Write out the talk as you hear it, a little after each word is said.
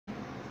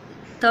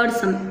Third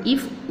sum,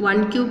 if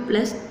 1 cube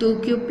plus 2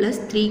 cube plus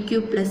 3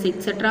 cube plus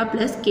etc.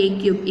 plus k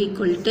cube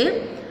equal to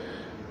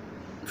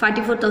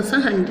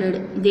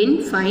 44,100, then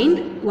find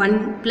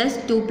 1 plus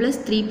 2 plus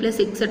 3 plus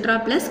etc.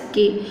 plus k.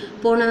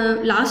 போன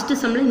last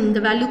சம்மில் இந்த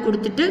value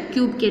கொடுத்துட்டு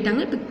cube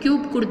கேட்டாங்க. இப்போ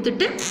cube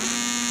கொடுத்துட்டு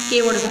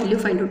கேவோட value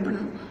find out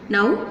பண்ணணும்.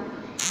 Now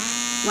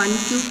 1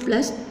 cube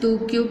plus 2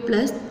 cube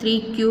plus 3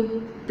 cube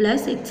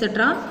plus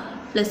etc.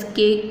 plus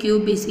k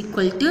cube is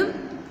equal to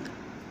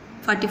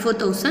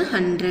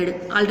 44,100.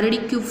 Already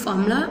cube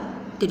formula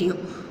தெரியும்.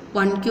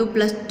 1 cube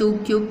plus 2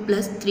 cube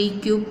plus 3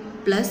 cube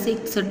plus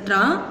etc.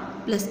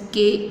 plus k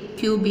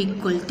cube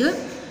equal to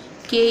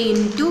k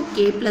into k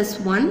plus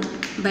 1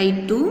 by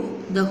 2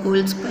 the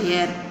whole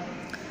square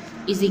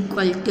is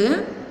equal to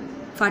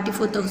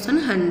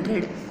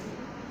 44,100.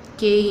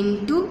 K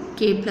into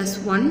k plus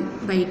 1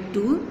 by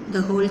 2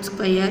 the whole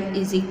square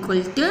is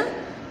equal to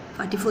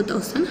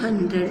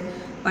 44,100.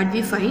 What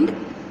we find?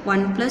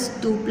 1 plus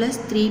 2 plus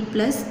 3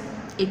 plus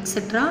etc.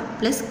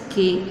 plus k.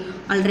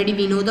 Already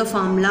we know the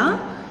formula.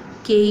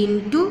 K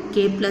into k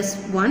plus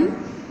 1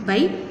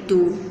 by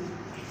 2.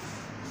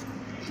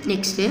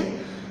 Next,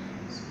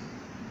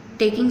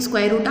 taking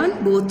square root on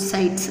both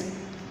sides.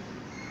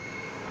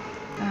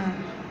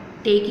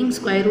 Taking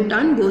square root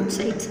on both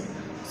sides.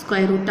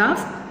 Square root of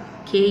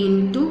k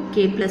into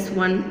k plus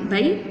 1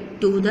 by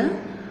 2 the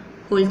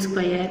whole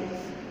square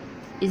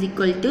is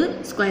equal to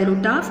square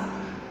root of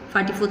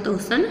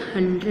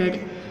 44,100.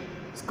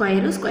 Square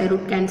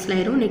root cancel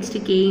ஆயிரும். Next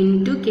k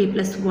into k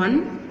plus 1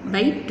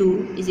 by 2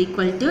 is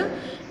equal to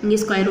இங்கே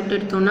square root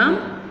எடுத்தோம்னா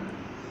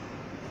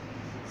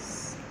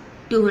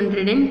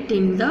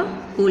 210 the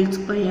whole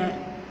square.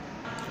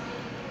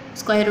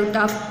 Square root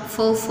of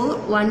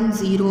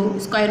 4410.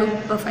 Square root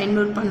இப்போ find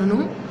out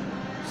பண்ணணும்.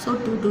 So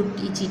 2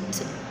 digits.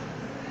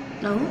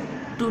 Now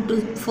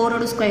 4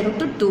 ஓட square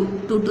root 2.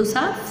 2 2s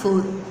are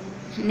 4.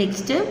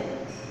 Next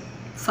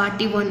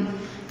 41.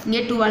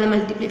 இங்கே 2 ஆல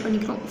multiply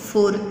பண்ணிக்கிறோம்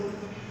 4.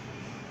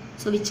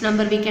 So which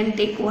number we can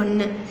take?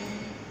 1.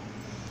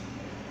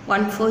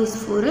 1 4 is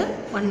 4.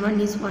 1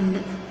 1 is 1.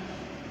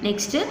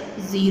 Next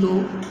 0.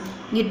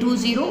 இங்கே 2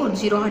 0 or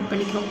 0 add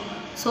பண்ணிக்கிறோம்.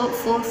 So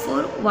 4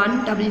 4 1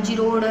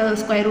 0 ஓட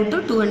square root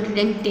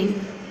 210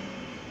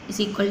 is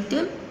equal to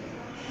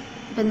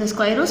இப்போ இந்த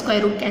square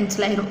root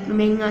cancel ஆயிரும்.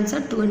 Remaining answer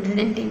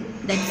 210.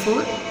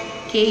 Therefore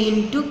k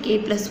into k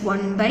plus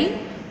 1 by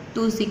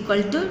 2 is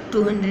equal to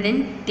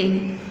 210.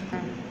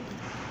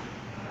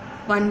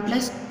 1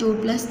 plus 2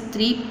 plus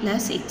 3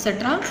 plus etc.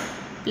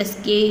 plus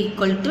k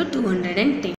equal to 210.